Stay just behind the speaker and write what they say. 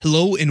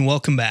Hello and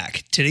welcome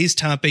back. Today's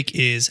topic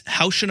is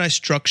how should I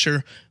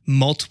structure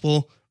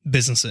multiple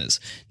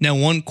businesses? Now,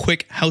 one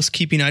quick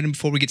housekeeping item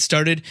before we get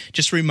started.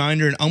 Just a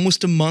reminder, in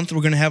almost a month,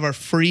 we're going to have our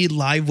free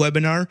live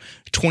webinar,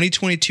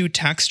 2022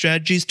 Tax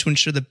Strategies to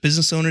Ensure that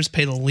Business Owners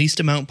Pay the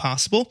Least Amount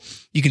Possible.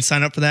 You can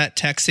sign up for that,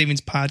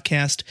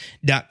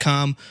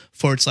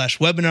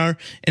 taxsavingspodcast.com/webinar.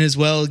 And as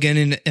well,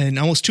 again, in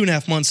almost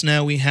 2.5 months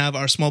now, we have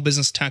our Small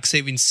Business Tax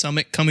Savings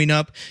Summit coming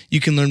up. You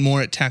can learn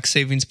more at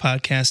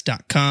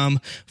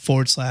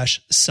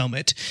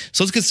taxsavingspodcast.com/summit.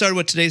 So let's get started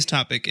with today's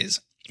topic is,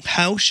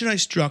 how should I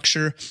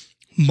structure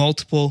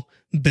multiple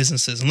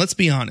businesses? And let's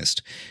be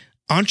honest,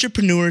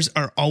 entrepreneurs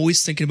are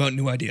always thinking about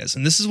new ideas.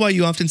 And this is why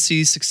you often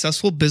see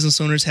successful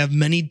business owners have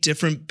many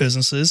different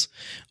businesses,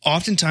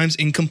 oftentimes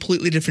in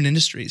completely different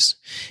industries.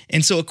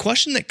 And so a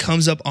question that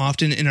comes up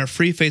often in our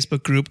free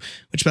Facebook group,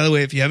 which by the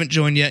way, if you haven't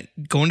joined yet,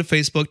 go into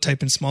Facebook,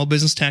 type in Small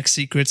Business Tax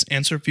Secrets,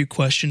 answer a few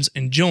questions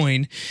and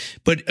join.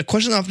 But a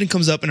question that often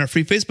comes up in our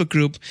free Facebook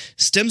group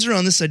stems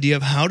around this idea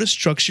of how to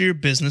structure your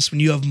business when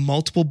you have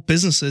multiple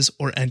businesses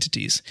or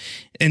entities.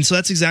 And so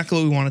that's exactly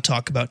what we want to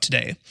talk about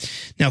today.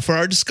 Now, for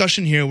our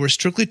discussion here, we're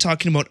strictly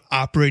talking about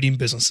operating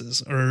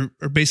businesses or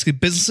basically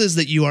businesses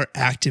that you are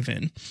active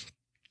in.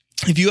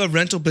 If you have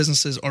rental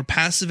businesses or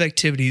passive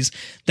activities,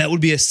 that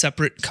would be a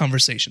separate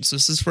conversation. So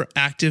this is for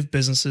active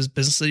businesses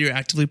that you're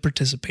actively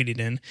participating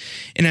in.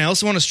 And I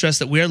also want to stress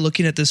that we are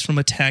looking at this from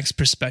a tax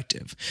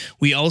perspective.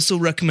 We also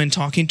recommend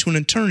talking to an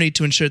attorney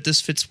to ensure that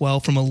this fits well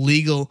from a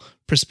legal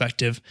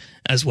perspective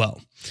as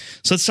well.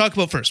 So let's talk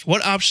about first,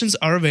 what options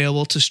are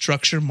available to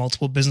structure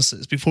multiple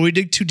businesses? Before we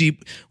dig too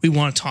deep, we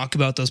want to talk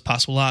about those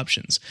possible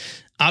options.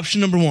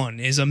 Option number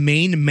one is a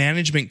main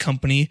management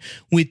company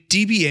with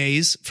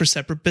DBAs for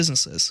separate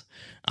businesses.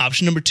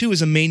 Option number two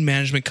is a main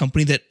management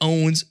company that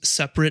owns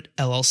separate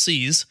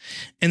LLCs.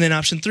 And then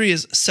option three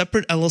is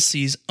separate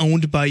LLCs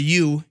owned by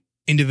you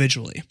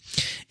individually.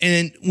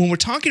 And when we're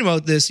talking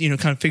about this,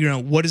 kind of figuring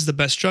out what is the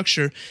best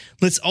structure,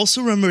 let's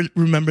also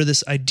remember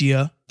this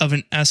idea of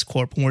an S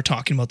Corp when we're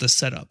talking about this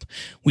setup.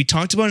 We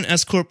talked about an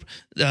S Corp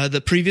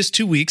the previous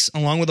 2 weeks,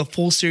 along with a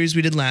full series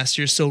we did last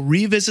year. So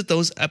revisit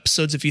those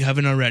episodes if you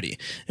haven't already.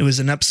 It was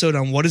an episode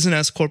on what is an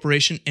S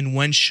Corporation and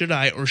when should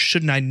I or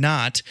should I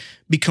not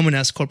become an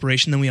S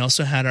Corporation. Then we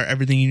also had our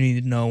everything you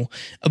need to know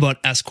about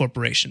S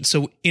Corporation.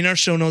 So in our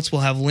show notes,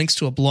 we'll have links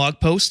to a blog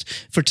post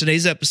for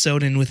today's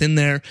episode. And within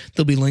there,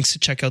 there'll be links to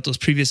check out those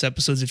previous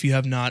episodes if you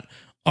have not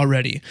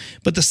already.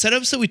 But the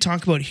setups that we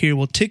talk about here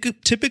will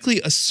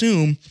typically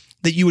assume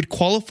that you would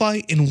qualify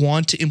and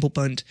want to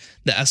implement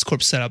the S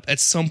Corp setup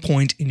at some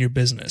point in your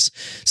business.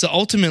 So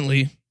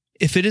ultimately,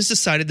 if it is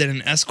decided that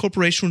an S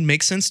Corporation would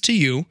make sense to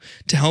you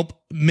to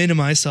help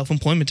minimize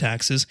self-employment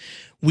taxes,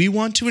 we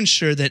want to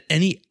ensure that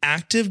any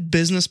active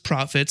business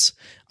profits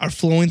are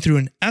flowing through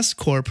an S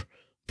Corp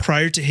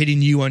prior to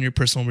hitting you on your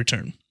personal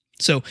return.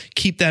 So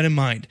keep that in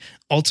mind.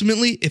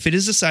 Ultimately, if it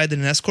is decided that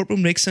an S Corp will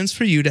make sense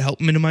for you to help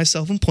minimize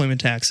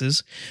self-employment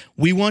taxes,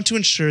 we want to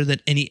ensure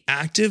that any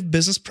active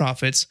business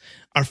profits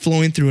are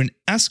flowing through an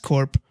S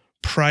Corp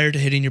prior to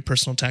hitting your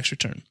personal tax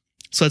return.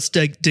 So let's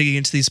dig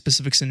into these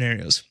specific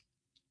scenarios.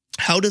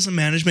 How does a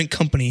management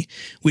company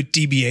with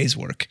DBAs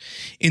work?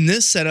 In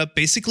this setup,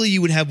 basically you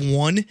would have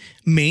one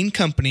main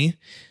company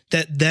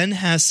that then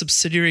has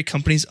subsidiary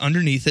companies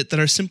underneath it that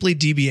are simply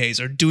DBAs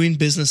or doing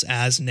business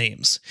as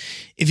names.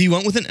 If you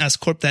went with an S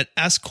Corp, that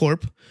S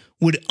Corp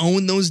would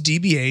own those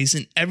DBAs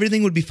and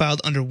everything would be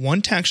filed under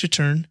one tax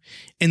return,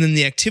 and then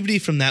the activity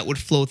from that would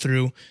flow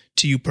through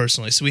to you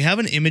personally. So we have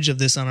an image of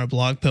this on our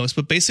blog post,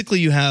 but basically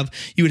you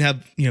would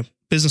have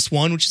Business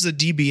one, which is a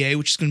DBA,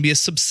 which is going to be a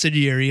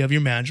subsidiary of your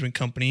management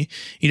company.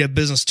 You'd have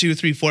business 2,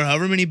 3, 4,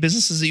 however many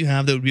businesses that you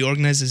have that would be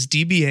organized as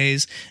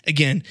DBAs,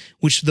 again,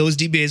 which those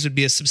DBAs would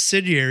be a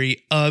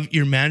subsidiary of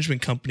your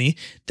management company.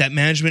 That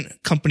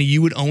management company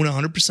you would own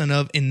 100%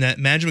 of, in that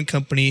management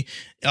company,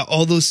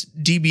 all those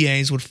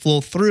DBAs would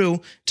flow through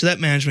to that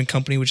management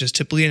company, which is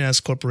typically an S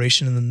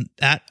Corporation, and then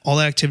all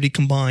that activity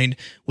combined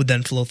would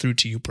then flow through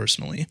to you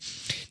personally.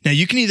 Now,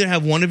 you can either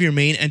have one of your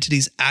main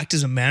entities act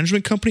as a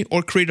management company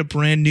or create a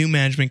brand new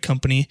management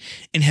company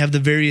and have the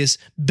various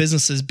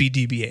businesses be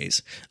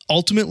DBAs.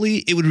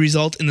 Ultimately, it would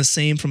result in the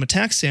same from a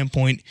tax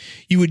standpoint.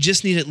 You would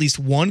just need at least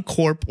one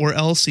corp or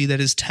LLC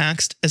that is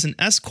taxed as an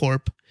S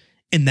Corp,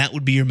 and that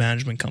would be your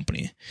management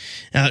company.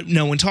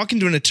 Now, when talking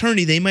to an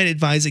attorney, they might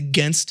advise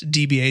against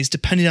DBAs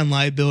depending on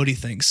liability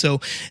things. So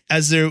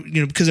because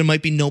there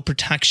might be no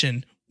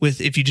protection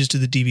if you just do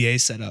the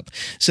DBA setup.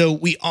 So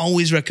we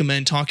always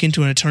recommend talking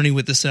to an attorney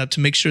with the setup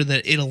to make sure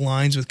that it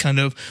aligns with kind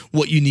of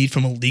what you need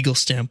from a legal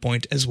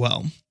standpoint as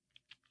well.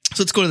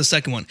 So let's go to the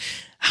second one.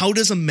 How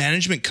does a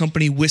management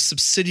company with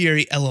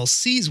subsidiary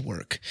LLCs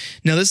work?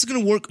 Now, this is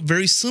going to work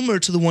very similar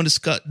to the one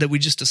that we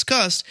just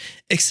discussed,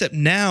 except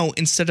now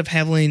instead of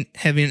having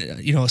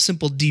a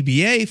simple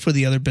DBA for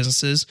the other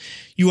businesses,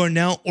 you are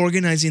now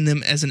organizing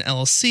them as an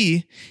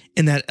LLC,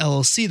 and that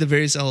LLC, the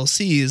various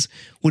LLCs,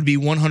 would be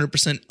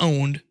 100%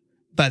 owned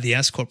by the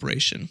S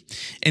corporation.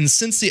 And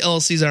since the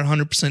LLCs are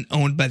 100%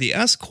 owned by the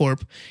S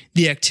corp,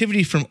 the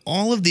activity from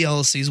all of the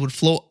LLCs would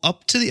flow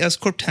up to the S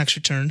corp tax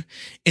return,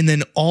 and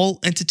then all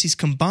entities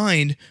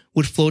combined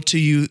would flow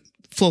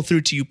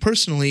through to you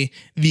personally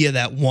via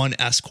that one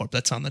S corp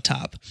that's on the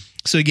top.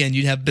 So again,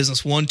 you'd have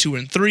business 1, 2,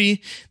 and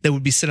 3 that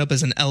would be set up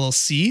as an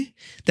LLC.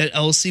 That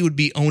LLC would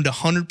be owned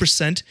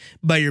 100%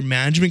 by your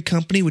management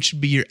company, which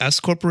would be your S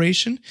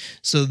corporation.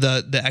 So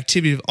the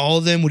activity of all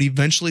of them would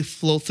eventually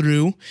flow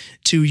through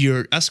to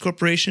your S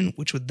corporation,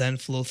 which would then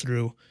flow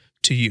through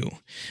to you.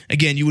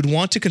 Again, you would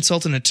want to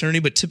consult an attorney,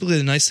 but typically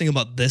the nice thing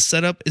about this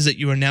setup is that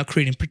you are now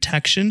creating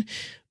protection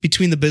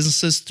between the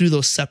businesses through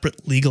those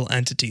separate legal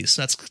entities.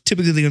 So that's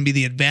typically going to be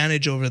the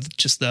advantage over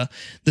just the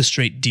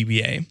straight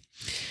DBA.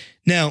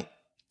 Now,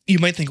 you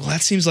might think, well,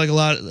 that seems like a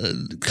lot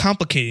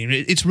complicating.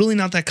 It's really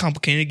not that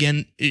complicated.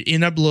 Again,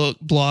 in our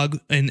blog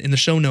and in the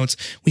show notes,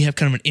 we have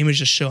kind of an image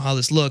to show how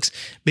this looks.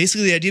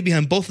 Basically, the idea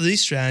behind both of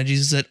these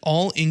strategies is that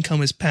all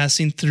income is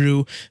passing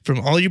through from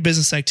all your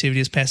business activity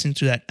is passing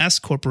through that S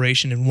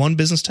corporation in one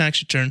business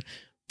tax return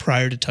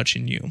prior to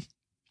touching you.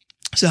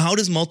 So how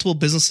does multiple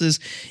businesses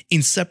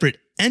in separate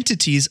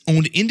entities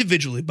owned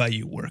individually by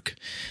you work?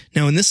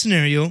 Now, in this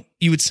scenario,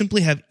 you would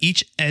simply have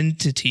each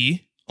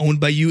entity owned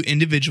by you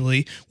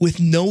individually with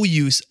no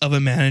use of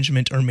a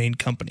management or main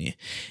company.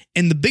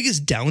 And the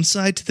biggest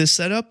downside to this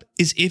setup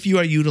is if you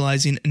are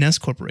utilizing an S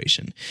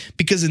corporation.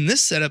 Because in this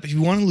setup, if you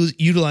want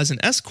to utilize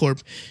an S corp,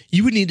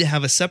 you would need to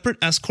have a separate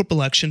S corp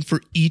election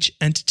for each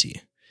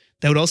entity.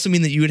 That would also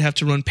mean that you would have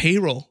to run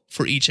payroll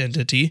for each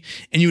entity,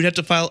 and you would have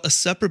to file a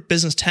separate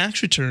business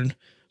tax return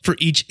for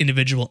each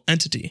individual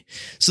entity.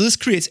 So this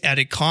creates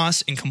added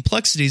costs and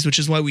complexities, which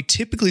is why we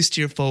typically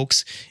steer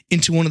folks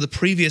into one of the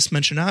previous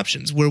mentioned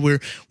options, where we're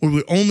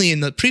only in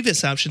the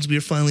previous options, we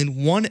are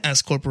filing one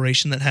S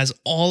corporation that has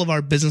all of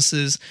our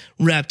businesses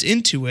wrapped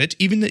into it.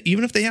 Even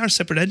if they are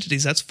separate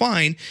entities, that's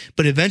fine.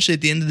 But eventually,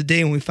 at the end of the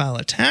day, when we file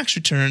a tax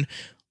return,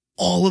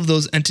 all of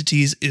those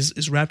entities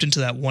is wrapped into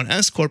that one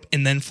S corp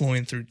and then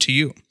flowing through to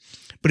you.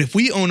 But if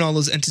we own all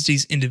those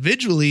entities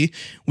individually,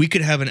 we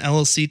could have an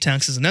LLC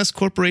taxed as an S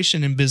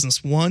corporation in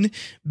business 1.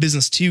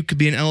 Business 2 could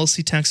be an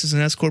LLC taxed as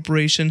an S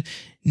corporation.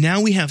 Now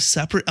we have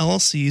separate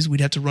LLCs.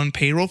 We'd have to run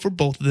payroll for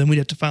both of them. We'd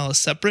have to file a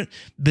separate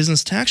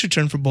business tax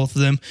return for both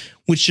of them,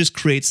 which just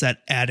creates that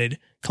added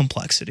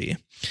complexity.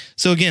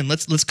 So again,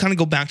 let's kind of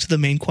go back to the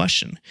main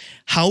question.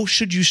 How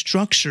should you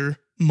structure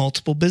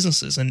multiple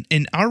businesses?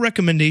 And our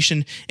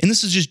recommendation, and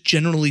this is just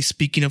generally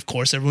speaking, of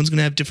course, everyone's going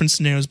to have different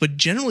scenarios, but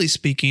generally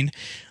speaking,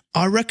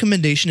 our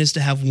recommendation is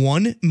to have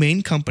one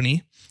main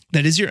company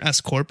that is your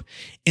S corp,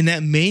 and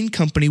that main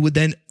company would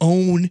then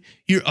own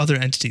your other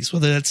entities,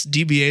 whether that's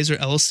DBAs or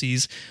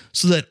LLCs,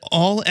 so that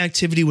all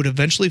activity would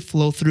eventually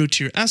flow through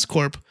to your S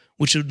corp,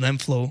 which would then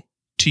flow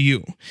to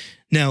you.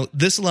 Now,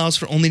 this allows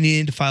for only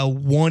needing to file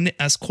one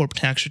S corp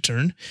tax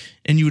return,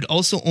 and you would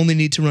also only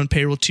need to run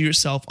payroll to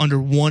yourself under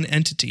one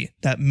entity,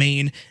 that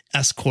main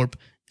S corp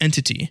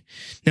entity.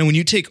 Now, when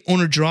you take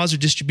owner draws or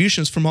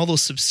distributions from all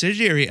those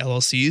subsidiary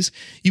LLCs,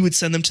 you would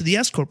send them to the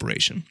S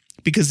corporation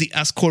because the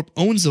S corp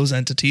owns those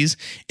entities,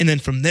 and then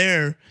from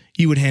there,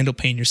 you would handle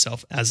paying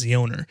yourself as the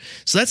owner.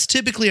 So that's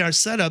typically our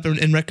setup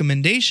and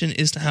recommendation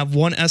is to have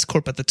one S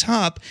corp at the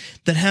top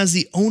that has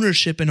the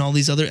ownership in all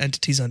these other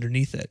entities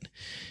underneath it.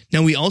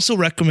 Now, we also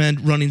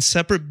recommend running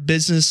separate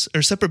business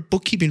or separate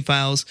bookkeeping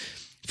files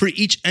for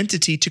each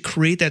entity to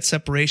create that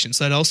separation.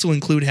 So that also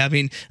include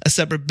having a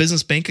separate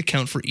business bank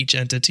account for each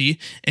entity,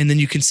 and then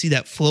you can see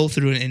that flow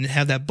through and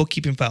have that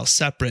bookkeeping file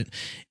separate.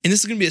 And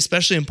this is going to be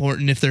especially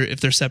important if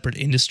they're separate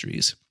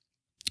industries.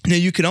 Now,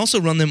 you can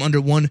also run them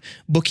under one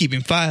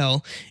bookkeeping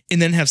file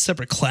and then have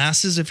separate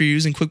classes if you're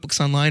using QuickBooks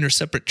Online, or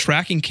separate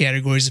tracking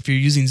categories if you're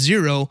using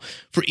Xero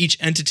for each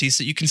entity,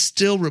 so you can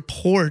still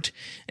report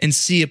and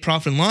see a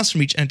profit and loss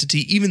from each entity,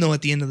 even though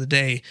at the end of the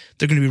day,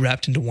 they're going to be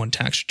wrapped into one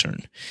tax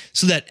return.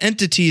 So that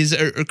entities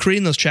or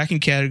creating those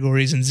tracking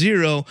categories in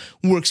Xero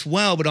works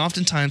well, but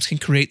oftentimes can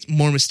create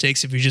more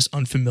mistakes if you're just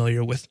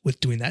unfamiliar with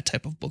doing that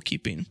type of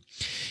bookkeeping.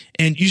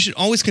 And you should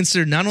always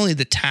consider not only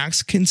the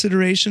tax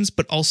considerations,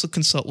 but also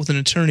consult with an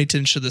attorney to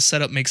ensure the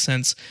setup makes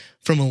sense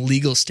from a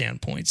legal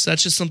standpoint. So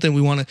that's just something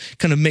we want to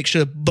kind of make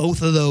sure that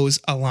both of those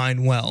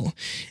align well.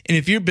 And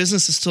if your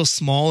business is still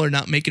small or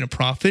not making a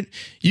profit,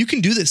 you can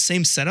do this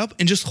same setup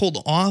and just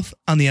hold off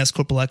on the S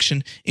corp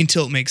election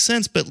until it makes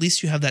sense, but at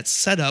least you have that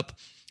set up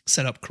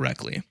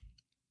correctly.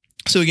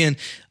 So again,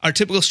 our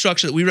typical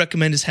structure that we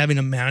recommend is having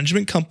a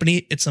management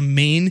company. It's a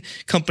main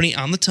company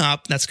on the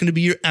top. That's going to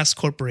be your S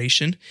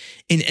corporation.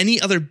 And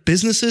any other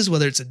businesses,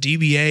 whether it's a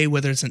DBA,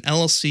 whether it's an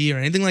LLC or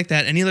anything like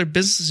that, any other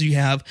businesses you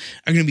have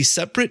are going to be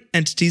separate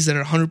entities that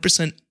are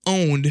 100%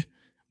 owned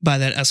by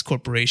that S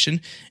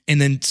corporation.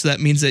 And then so that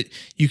means that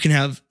you can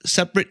have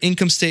separate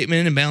income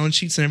statement and balance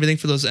sheets and everything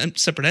for those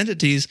separate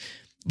entities.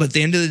 But at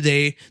the end of the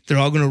day, they're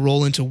all going to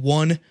roll into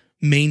one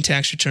main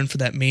tax return for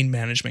that main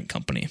management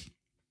company.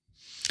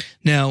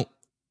 Now,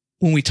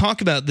 when we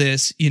talk about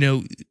this,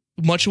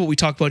 much of what we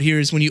talk about here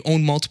is when you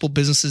own multiple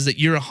businesses that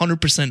you're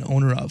 100%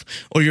 owner of,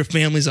 or your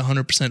family's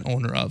 100%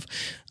 owner of.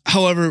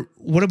 However,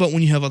 what about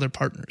when you have other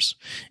partners?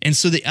 And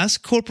so the S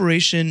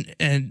corporation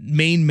and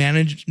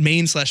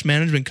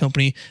main/management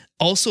company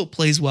also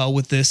plays well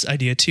with this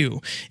idea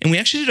too. And we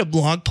actually did a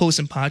blog post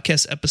and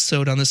podcast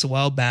episode on this a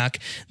while back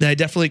that I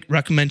definitely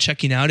recommend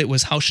checking out. It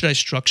was how should I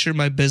structure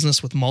my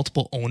business with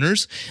multiple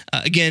owners?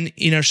 Again,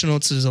 in our show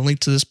notes, there's a link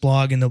to this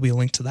blog and there'll be a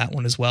link to that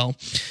one as well.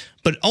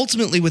 But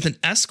ultimately, with an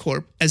S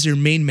Corp as your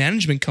main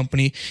management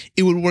company,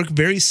 it would work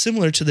very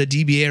similar to the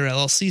DBA or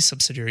LLC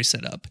subsidiary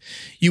setup.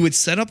 You would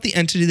set up the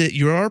entity that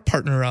you're a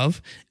partner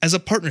of as a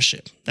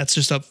partnership. That's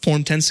just a Form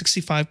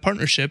 1065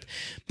 partnership,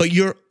 but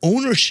your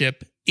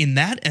ownership in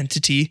that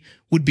entity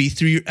would be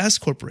through your S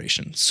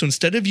corporation. So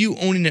instead of you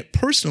owning it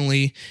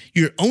personally,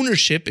 your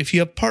ownership, if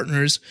you have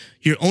partners,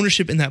 your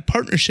ownership in that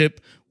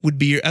partnership would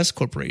be your S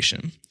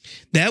corporation.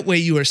 That way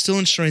you are still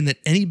ensuring that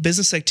any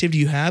business activity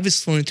you have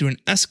is flowing through an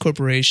S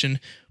corporation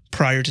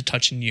prior to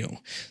touching you.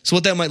 So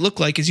what that might look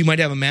like is you might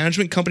have a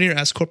management company or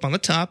S corp on the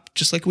top,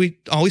 just like we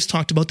always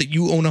talked about, that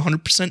you own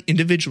 100%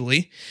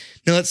 individually.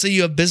 Now let's say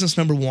you have business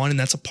number one and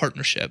that's a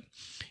partnership.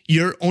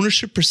 Your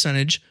ownership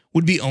percentage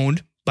would be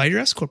owned by your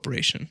S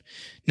corporation.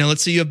 Now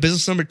let's say you have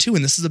business number two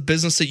and this is a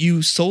business that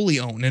you solely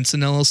own and it's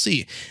an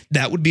LLC.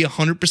 That would be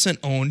 100%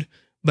 owned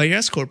by your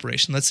S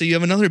corporation. Let's say you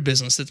have another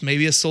business that's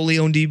maybe a solely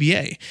owned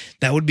DBA.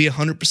 That would be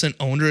 100%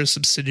 owned or a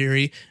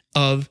subsidiary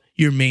of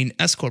your main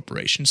S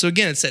corporation. So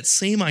again, it's that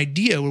same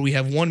idea where we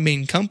have one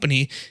main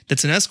company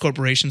that's an S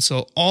corporation.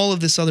 So all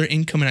of this other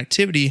income and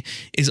activity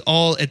is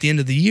all at the end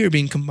of the year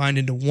being combined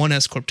into one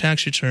S corp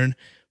tax return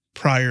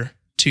prior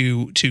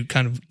to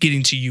kind of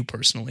getting to you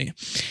personally.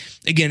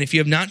 Again, if you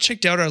have not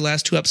checked out our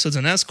last two episodes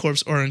on S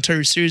Corps or our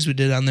entire series we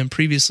did on them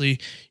previously,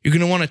 you're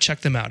going to want to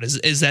check them out.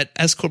 Is that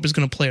S Corp is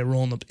going to play a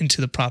role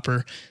into the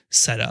proper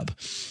setup.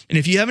 And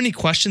if you have any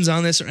questions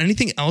on this or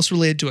anything else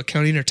related to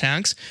accounting or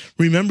tax,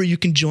 remember you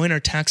can join our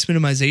tax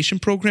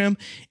minimization program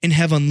and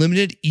have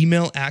unlimited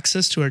email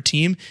access to our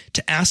team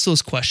to ask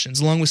those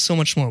questions, along with so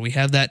much more. We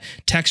have that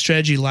tax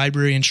strategy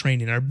library and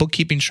training, our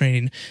bookkeeping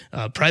training,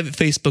 private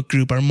Facebook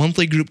group, our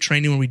monthly group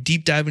training where we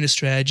deep dive into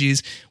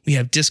strategies. We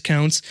have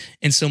discounts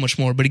and so much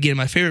more. But again,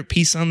 my favorite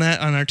piece on that,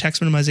 on our tax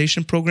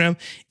minimization program,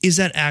 is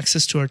that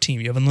access to our team.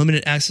 You have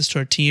unlimited access to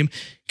our team.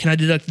 Can I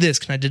deduct this?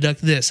 Can I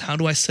deduct this? How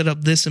do I set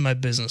up this in my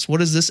business? What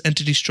does this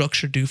entity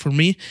structure do for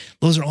me?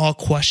 Those are all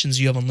questions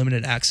you have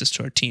unlimited access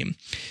to our team.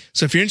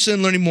 So if you're interested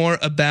in learning more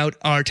about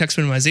our tax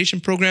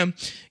minimization program,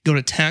 go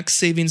to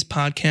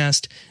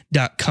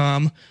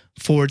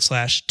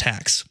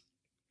taxsavingspodcast.com/tax.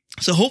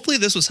 So hopefully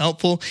this was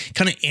helpful,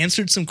 kind of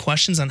answered some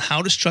questions on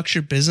how to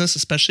structure business,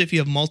 especially if you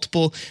have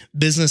multiple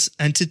business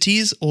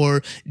entities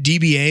or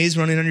DBAs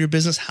running on your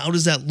business. How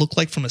does that look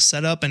like from a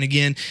setup? And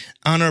again,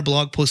 on our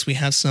blog post, we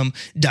have some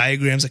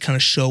diagrams that kind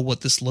of show what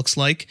this looks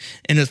like.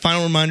 And a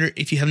final reminder,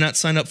 if you have not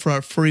signed up for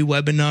our free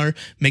webinar,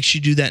 make sure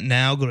you do that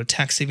now. Go to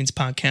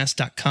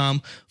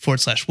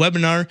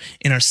taxsavingspodcast.com/webinar.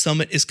 And our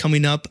summit is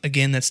coming up.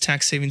 Again, that's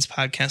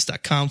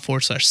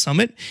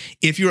taxsavingspodcast.com/summit.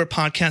 If you're a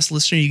podcast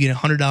listener, you get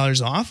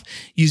 $100 off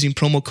using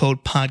promo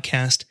code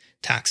podcast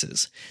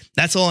taxes.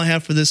 That's all I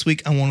have for this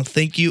week. I want to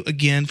thank you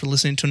again for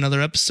listening to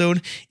another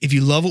episode. If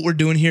you love what we're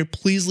doing here,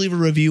 please leave a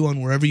review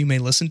on wherever you may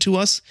listen to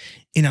us,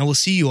 and I will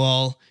see you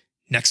all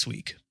next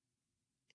week.